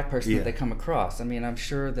every black person that they come across. I mean, I'm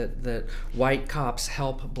sure that white cops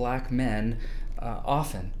help black men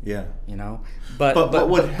often. Yeah. But what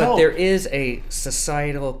would help- there is a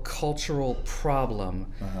societal cultural problem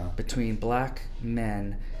Uh-huh. between black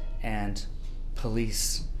men and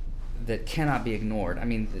police that cannot be ignored. I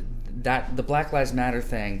mean, that the Black Lives Matter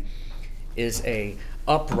thing is a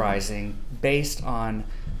uprising based on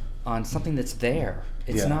something that's there.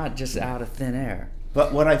 It's Yeah. not just out of thin air.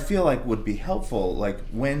 But what I feel like would be helpful, like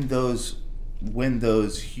when those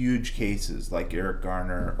huge cases like Eric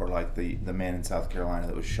Garner, or like the man in South Carolina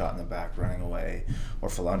that was shot in the back running away, or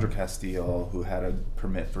Philandro Castile, who had a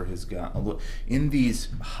permit for his gun, in these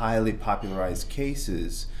highly popularized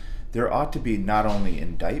cases, there ought to be not only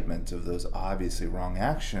indictments of those obviously wrong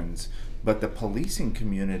actions, but the policing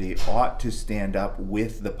community ought to stand up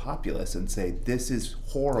with the populace and say, this is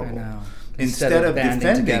horrible. I know. Instead of banding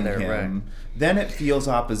defending together, him, right. then it feels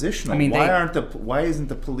oppositional. I mean, why isn't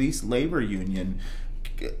the police labor union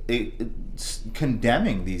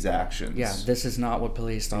condemning these actions? Yeah, this is not what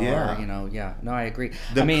police are. Yeah. No, I agree.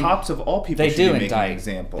 The I mean, cops of all people they should do be making indict.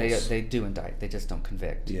 examples. They do indict. They just don't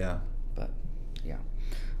convict. Yeah. But yeah.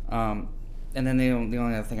 And then the only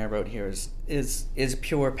other thing I wrote here is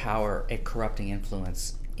pure power a corrupting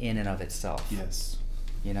influence in and of itself? Yes.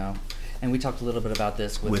 And we talked a little bit about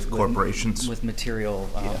this With corporations. with material.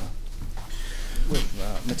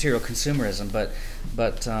 With material consumerism,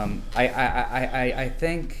 but I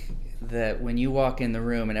think that when you walk in the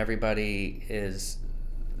room and everybody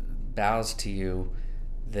bows to you,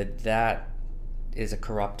 that is a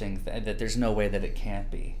corrupting that there's no way that it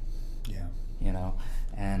can't be. Yeah.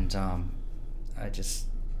 And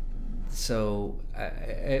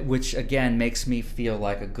which again makes me feel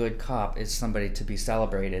like a good cop is somebody to be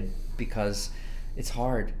celebrated, because it's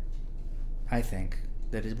hard. I think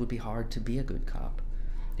that it would be hard to be a good cop.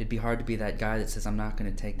 It'd be hard to be that guy that says, I'm not going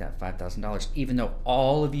to take that $5,000, even though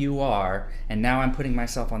all of you are, and now I'm putting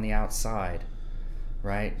myself on the outside,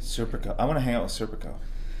 right? Serpico. I want to hang out with Serpico.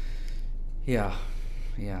 Yeah.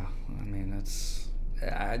 I mean,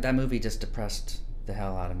 that movie just depressed the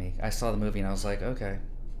hell out of me. I saw the movie and I was like, okay,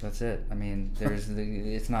 that's it. I mean,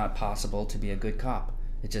 it's not possible to be a good cop.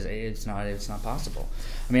 It's not possible.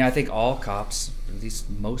 I mean, I think all cops, at least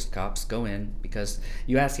most cops, go in because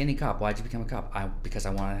you ask any cop, why'd you become a cop? Because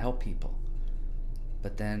I want to help people.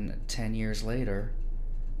 But then 10 years later,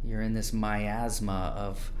 you're in this miasma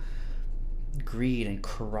of greed and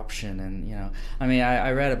corruption, and I mean,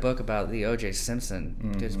 I read a book about the O.J.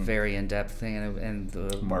 Simpson, just very in-depth thing, and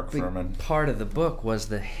the Mark Furman. Part of the book was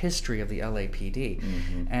the history of the LAPD,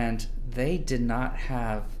 and they did not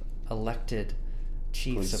have elected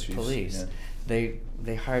chiefs of police. Yeah.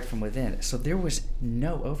 They hired from within, so there was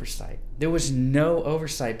no oversight. There was no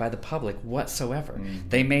oversight by the public whatsoever.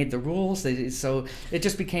 They made the rules. So it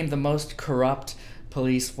just became the most corrupt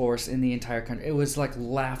police force in the entire country. It was like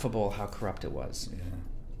laughable how corrupt it was.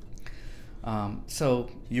 Yeah. So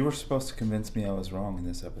you were supposed to convince me I was wrong in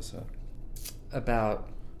this episode about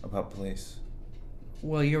police.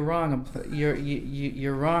 Well, you're wrong.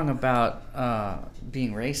 You're wrong about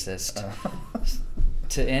being racist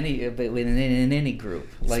to any in any group.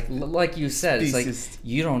 Like you said, it's like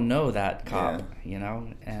you don't know that cop,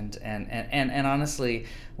 And honestly,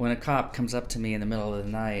 when a cop comes up to me in the middle of the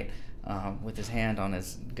night with his hand on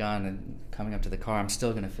his gun and coming up to the car, I'm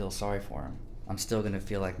still gonna feel sorry for him. I'm still gonna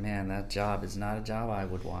feel like, man, that job is not a job I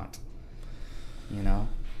would want.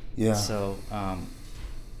 Yeah. So.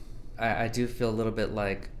 I do feel a little bit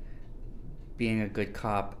like being a good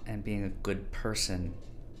cop and being a good person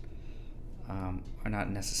are not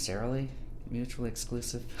necessarily mutually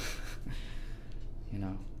exclusive.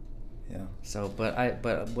 Yeah. So, but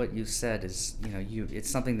what you said is, it's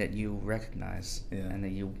something that you recognize and that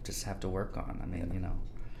you just have to work on. I mean,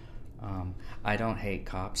 I don't hate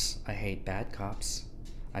cops. I hate bad cops.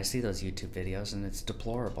 I see those YouTube videos and it's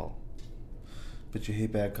deplorable. But you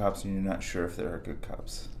hate bad cops and you're not sure if there are good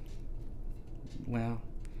cops. Well,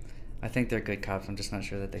 I think they're good cops. I'm just not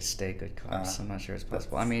sure that they stay good cops. I'm not sure it's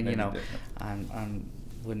possible. I mean, I'm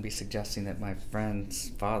wouldn't be suggesting that my friend's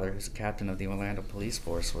father, who's captain of the Orlando Police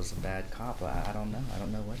Force, was a bad cop. I don't know. I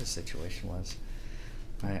don't know what his situation was.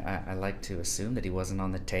 I like to assume that he wasn't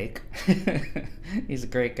on the take. He's a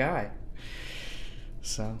great guy.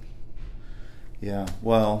 So. Yeah.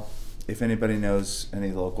 Well, if anybody knows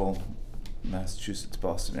any local Massachusetts,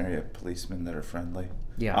 Boston area policemen that are friendly,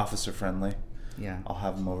 officer friendly, I'll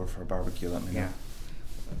have them over for a barbecue. Let me know.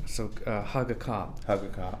 So hug a cop. Hug a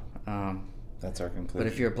cop. That's our conclusion. But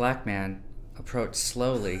if you're a black man, approach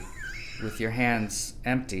slowly with your hands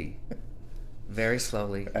empty, very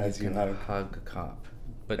slowly. As you hug a cop.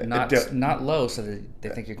 But not low so that they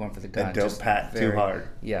think you're going for the gun. And don't pat too hard.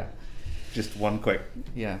 Yeah. Just one quick.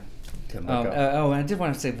 Yeah. And I did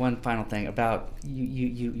want to say one final thing about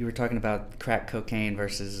you were talking about crack cocaine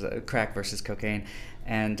versus crack versus cocaine,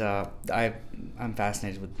 and I'm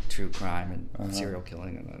fascinated with true crime and serial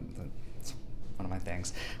killing, and it's one of my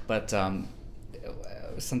things. But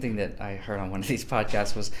something that I heard on one of these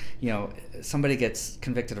podcasts was, somebody gets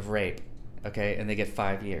convicted of rape, okay, and they get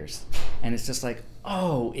 5 years, and it's just like,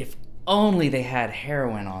 oh, if only they had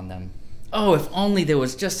heroin on them, oh, if only there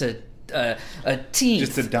was just a team,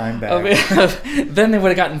 just a dime bag, then they would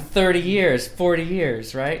have gotten 30 years, 40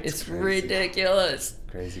 years, right? It's ridiculous.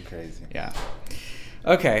 Crazy. Yeah.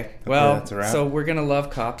 Okay, well, so we're gonna love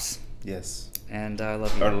cops. Yes. And I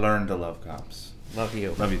love you. Or learn to love cops. Love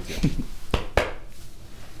you. Love you too.